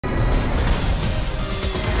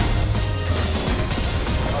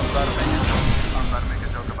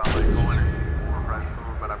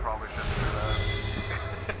probably shouldn't do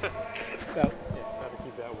that. Yeah, gotta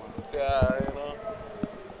keep that one. Yeah, you know.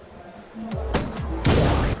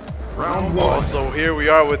 Round one. So here we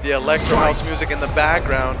are with the electro house music in the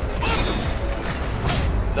background.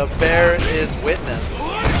 The bear is witness.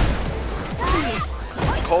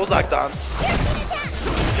 Kozak dance.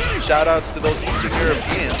 Shout outs to those Eastern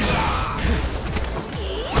Europeans.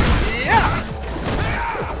 Yeah!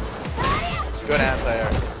 Good anti-air.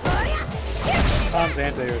 Tom's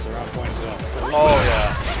anti-airs are on point as well. So Oh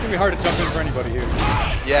yeah. it's gonna be hard to jump in for anybody here.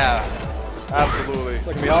 Yeah. Absolutely. It's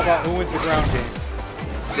like gonna be all about who wins the ground game.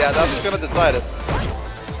 Yeah, that's what's gonna decide it.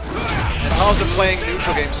 And Tom's been playing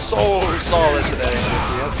neutral games so solid today.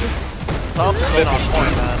 Tom's just been on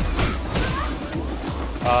point, man.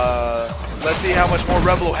 Let's see how much more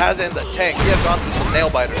Revilo has in the tank. He has gone through some nail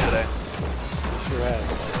biters today. He sure has.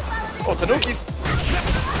 Oh, Tanukis.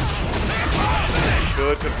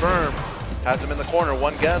 Good confirm. Has him in the corner.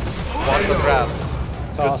 One guess. Wants a grab.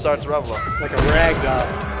 Good start to Revilo. Like a rag doll.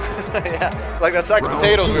 Yeah, like that sack of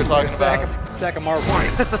potatoes we were talking about. Sack of marbles.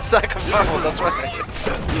 The sack of marbles, that's right.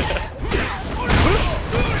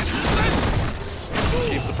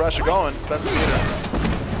 Keeps the pressure going. Spends the meter.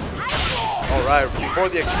 All right, before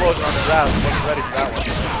the explosion on the grab, looking ready for that one.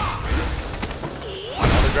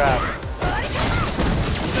 Another grab.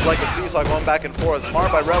 It's like a seesaw going back and forth.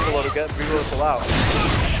 Smart by Revilo to get reversal out.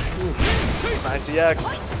 Nice EX.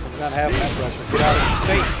 He's not having that pressure. Get out of his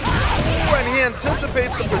face. Ooh, and he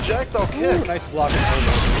anticipates the projectile kick. Ooh, nice block.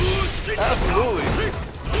 Absolutely.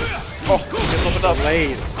 Oh, gets opened up.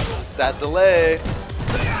 Delayed. That delay.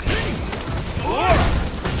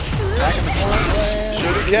 Back in the corner.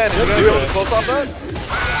 Shoot again. Is he going to be able to close off that?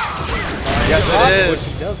 Yes, it is.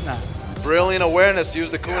 He does not. Brilliant awareness to use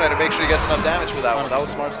the kunai to make sure he gets enough damage for that one. That was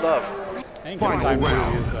smart stuff. Ain't good time to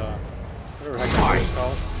use, whatever the heck that is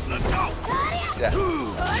called. Yeah.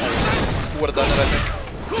 Would have done it, I think.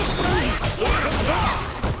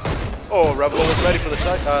 Oh, Revilo was ready for the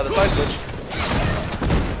side switch.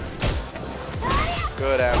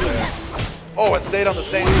 Good after. Oh, it stayed on the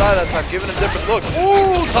same side that time, giving him different looks.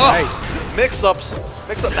 Ooh, tough. Nice. Mix-ups.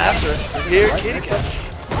 Mix-up master. Here, kitty cat.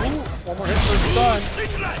 One more hit for his stun.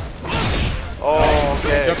 Oh,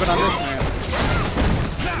 okay. Jumping on this man.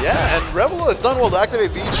 Yeah, and Revilo has done well to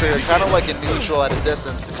activate V-Trigger, kind of like in neutral at a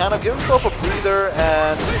distance, to kind of give himself a breather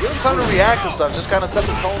and give him time to react to stuff, just kind of set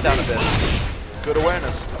the tone down a bit. Good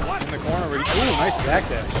awareness. In the corner, ooh, nice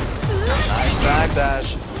backdash. Nice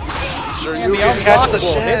backdash. Sure, And you the catches the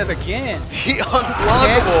unblockable hits shin. again. He Can't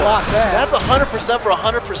unblockable. block that. That's 100% for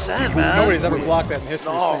 100%, man. Nobody's ever blocked that in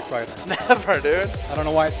history No, of Street Fighter. never, dude. I don't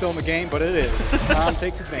know why it's still in the game, but it is. Tom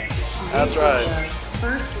takes advantage. That's right.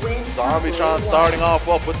 First win. Zombietron starting off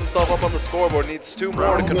well, puts himself up on the scoreboard, needs 2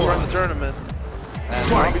 more to confirm the tournament. And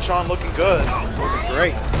Zombietron looking good. Looking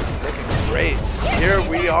great. Looking great. Here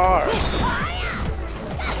we are.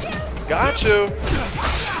 Got you.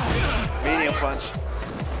 Medium punch.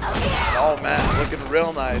 Oh man, looking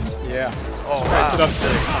real nice. Yeah. Oh Nice it wow.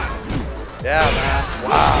 upstairs. Yeah, man.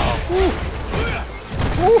 Wow.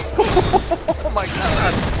 Oh my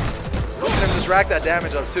god. Look at him just rack that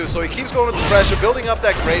damage up too. So he keeps going with the pressure, building up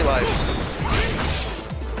that gray life.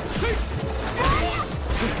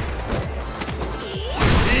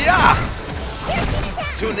 Yeah!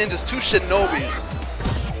 2 ninjas, 2 shinobis.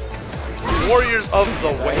 Warriors of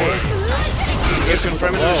the way. Good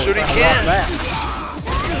confirming the shooting can.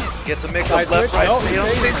 Gets a mix of left, right, stay on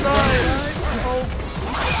the same side.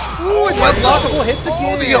 Ooh, and the unblockable hits again.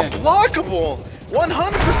 Oh, the unblockable.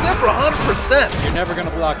 100% for 100%. You're never going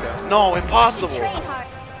to block that. No, impossible.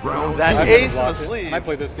 That I've ace in never the blocked it. sleeve. I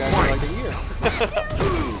played this guy for like a year.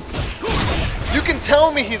 You can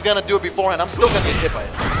tell me he's going to do it beforehand. I'm still going to get hit by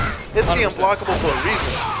it. It's the 100%. unblockable for a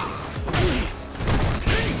reason.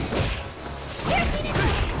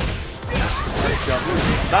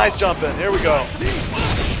 Nice jump in. Here we go.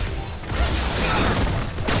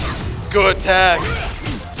 Good tag.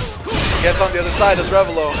 Gets on the other side. Does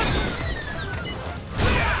Revilo.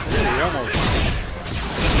 He almost.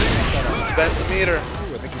 Spends the meter. Ooh,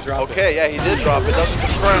 I think he dropped Okay, yeah, he did drop it. Doesn't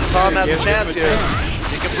confirm. Tom has a chance here.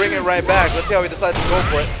 He can bring it right back. Let's see how he decides to go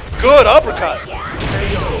for it. Good uppercut.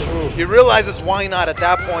 He realizes why not at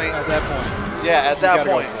that point. At that point. Yeah, at that gotta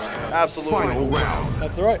go point. for it. Absolutely.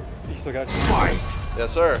 That's all right. You still got a chance.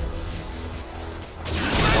 Yes, sir.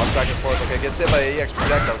 Walks back and forth. Okay, gets hit by an EX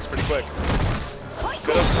projectile. It's pretty quick.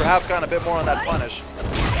 Could have perhaps gotten a bit more on that punish.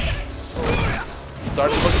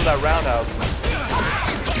 Started looking for that roundhouse.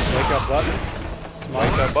 Wake up buttons. Smart.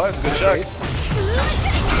 Like that buttons. Good check.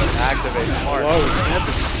 Activate. Smart. Whoa,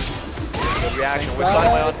 Good reaction. Which side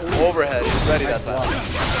am I on? Overhead. He's ready that time.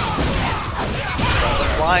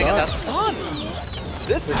 Flying and that stun.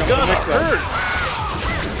 This is gonna hurt.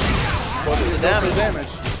 Goes for the damage.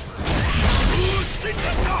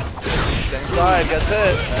 Same side, gets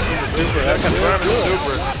hit. That's confirming the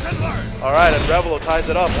super. Alright, and Revilo ties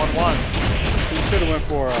it up, 1-1. He should have went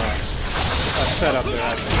for a setup there,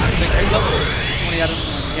 I think. When he had him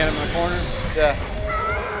in the corner. Yeah.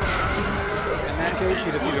 In that case,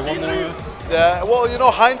 he just needed one more. Yeah, well, you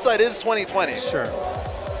know, hindsight is 20/20. Sure.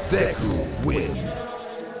 Zeku wins.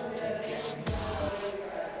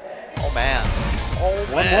 Oh, man. Oh,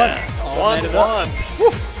 1-1. 1-1.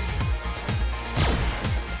 Woo.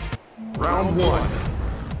 Round 1.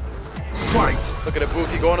 Fight. Look at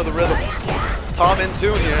Ibuki going to the rhythm. Tom in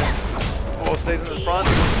tune here. Oh, stays in the front.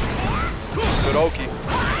 Good Oki.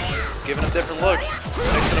 Giving him different looks.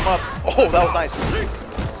 Mixing him up. Oh, that was nice.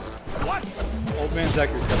 Old man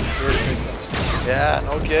Zeku's got some dirty face ups. Yeah,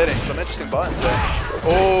 no kidding. Some interesting buttons there.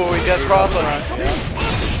 Oh, he gets cross on him.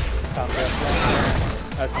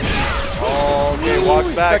 That's good. Oh, okay,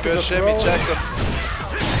 walks back. Good shimmy. Checks him.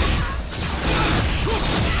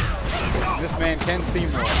 This man can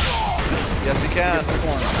steamroll. Yes, he can.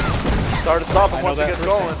 It's hard to stop him once he gets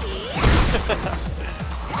going.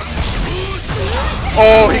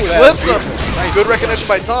 Oh, he clips him. Good recognition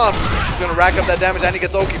by Tom. He's going to rack up that damage, and he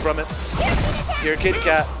gets Oki from it. Here, Kid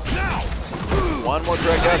Kat. One more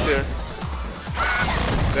correct guess here.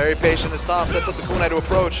 Very patient as Tom sets up the kunai to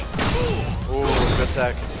approach. Ooh, good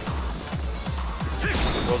tech.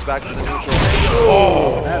 Goes back to the neutral.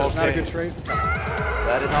 Oh, that is not a good trade for Tom.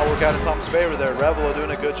 That did not work out in Tom's favor there. Revilo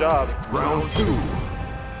doing a good job. Round 2.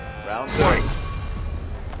 Round 2. Fight.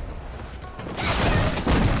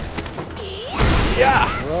 Yeah!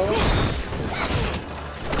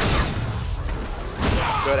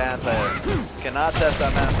 Good anti-air. Cannot test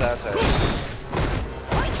that man's anti-air.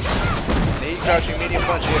 Knee crouching medium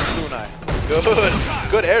punch EX kunai.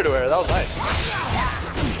 Good. Good air to air. That was nice.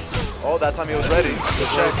 Oh, that time he was ready. Good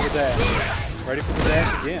check. Ready for the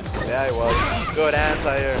dash again. Yeah, he was. Good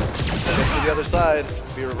anti-air. Gets to the other side.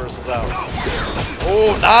 B reversals out.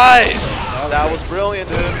 Oh, nice! That was brilliant,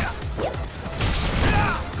 dude.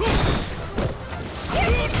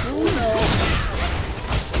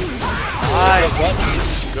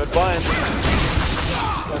 Nice. Good buttons.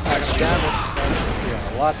 That's not damage.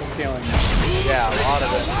 Yeah, lots of scaling. Yeah, a lot of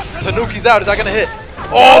it. Tanuki's out. Is that going to hit?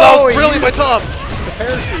 Oh, that was brilliant by Tom. The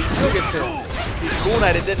parachute still gets hit.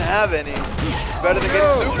 Kunai didn't have any. It's better than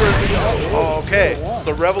getting super. Oh, okay.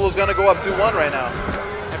 So Revilo's going to go up 2-1 right now.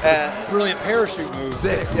 And brilliant parachute move.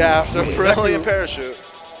 yeah, after a brilliant parachute.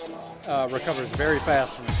 Recovers very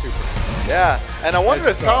fast from the super. Yeah, and I wonder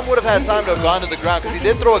if Tom would have had time to have gone to the ground, because he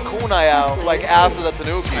did throw a kunai out like after the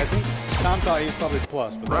Tanuki. I think Tom thought he was probably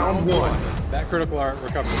plus, but Round 1. that critical art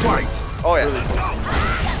recovery. Fight. Oh yeah. Really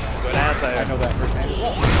Good anti-air. I know that firsthand as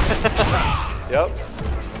well. Yep.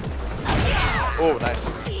 Oh, nice.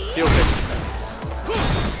 Heel kick.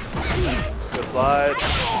 Good slide.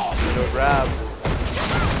 Good grab.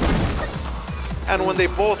 And when they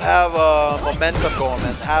both have momentum going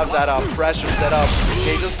and have that pressure set up,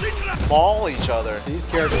 they just maul each other. These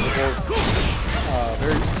characters are both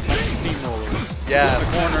very much steamrollers.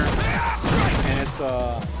 Yes. In the corner, and it's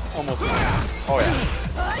almost Oh yeah.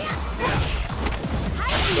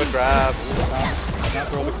 Good grab. not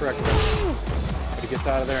throw the correct way. But he gets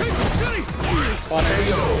out of there and punish.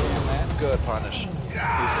 Good punish.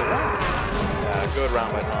 Yeah, good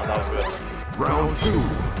round by Tom. That was good. Round 2.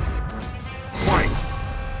 Fight.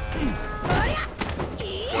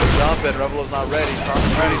 Good jumping. Revilo's not ready.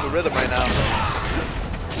 Tom's ready for rhythm right now.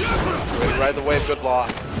 Ready to ride the wave. Good block.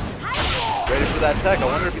 Ready for that tech. I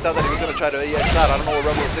wonder if he thought that he was going to try to EX out. I don't know what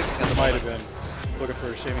Revilo was thinking at the Might moment. have been looking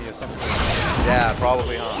for a shimmy of some sort. Yeah,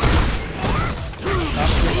 probably, huh?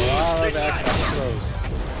 Tom's doing a lot of action on the throws.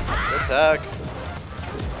 Good tech.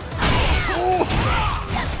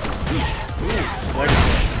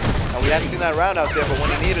 And we hadn't seen that roundhouse yet, but when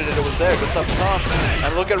he needed it, it was there. Good stuff from Tom.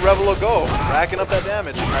 And look at Revilo go, racking up that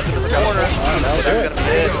damage. Has it in the corner. That's going to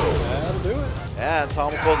be it. That'll do it. And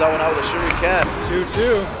Tom will close that one out with a shuriken.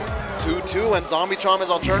 2-2. 2-2, and Zombietron is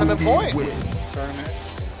on tournament point. Tournament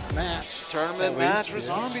match. Tournament At match least,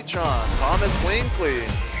 for Zombietron. Thomas Winkley.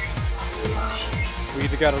 We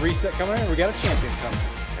either got a reset coming in or we got a champion coming.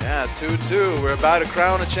 Yeah, 2-2. We're about to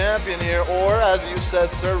crown a champion here, or as you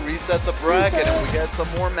said, sir, reset the bracket and we get some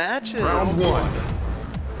more matches. Round 1.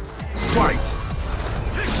 Fight.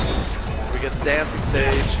 We get the dancing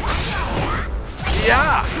stage.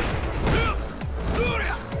 Yeah!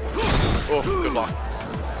 Oh, good block.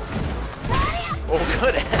 Oh,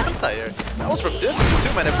 good anti-air. That was from distance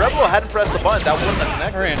too, man. If Revilo hadn't pressed the button, that wouldn't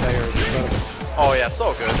have Our connected. anti-air is incredible. Oh yeah,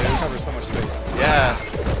 so good, dude. Covers so much space. Yeah.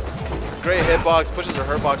 Great hitbox, pushes her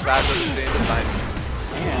hurt box backwards, it seems. It's nice.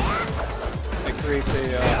 And it creates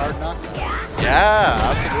a hard knockdown. Yeah,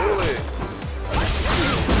 absolutely.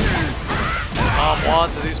 And Tom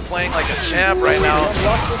wants as he's playing like a champ right now.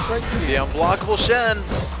 The unblockable Shen.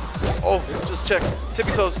 Oh, just checks.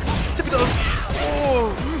 Tippy toes. Tippy toes. Ooh.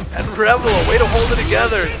 And Revilo, way to hold it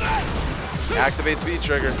together. Activates V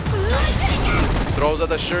trigger. Throws at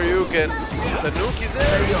the Shoryuken. Tanuki's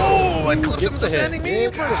in. Oh, and clips him with the standing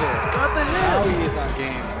medium punch. Got the Now hit. he is on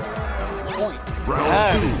game. Point.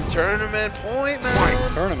 Round 2. Tournament point,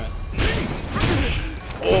 man. Tournament.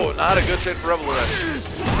 Oh, not a good trade for Revilo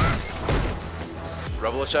there.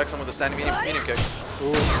 Revilo checks him with a standing medium kick.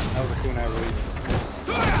 Ooh, that was a kunai release.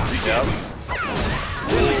 Yep.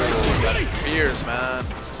 Ooh, fears, man.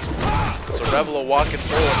 So Revilo walking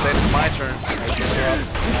forward, saying it's my turn.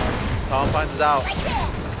 Tom finds his out.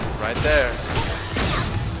 Right there.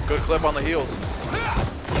 Good clip on the heels.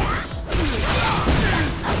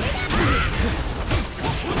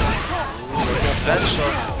 Bench.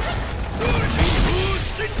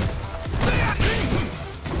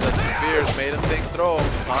 Set some fears, made him think throw.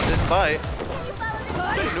 Tom didn't bite.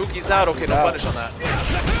 Tanuki's out. Okay, no punish on that.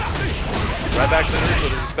 Right back to the neutral.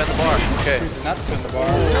 Does he spend the bar? Okay. Chooses not to spin the bar.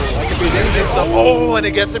 That could be dangerous. Oh, and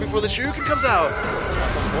it gets there before the Shoryuken comes out.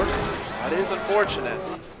 That's unfortunate. That is unfortunate.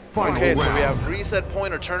 Final Okay, so round. we have reset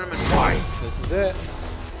point or tournament point. This is it.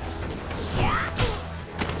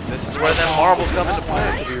 This is where then marbles come into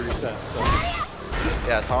play. To be reset. So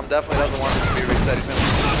Yeah, Tom definitely doesn't want this to be reset. He's gonna.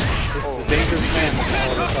 this is a dangerous man.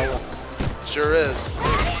 This fella. Sure is.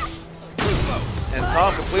 And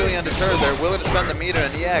Tom completely undeterred. They're willing to spend the meter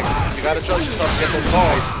and the X. You gotta trust yourself to get those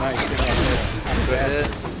calls. Nice. Good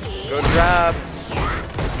hit. Good grab.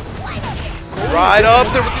 Right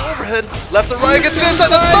up there with the overhead. Left to right, gets the other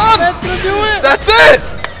side. That's done! That's gonna do it! That's it!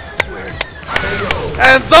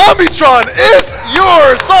 And Zombietron is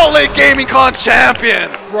your Salt Lake Gaming Con champion!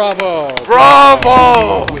 Bravo!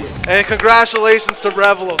 Bravo! And congratulations to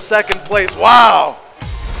Revilo, second place. Wow!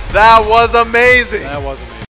 That was amazing! That was amazing.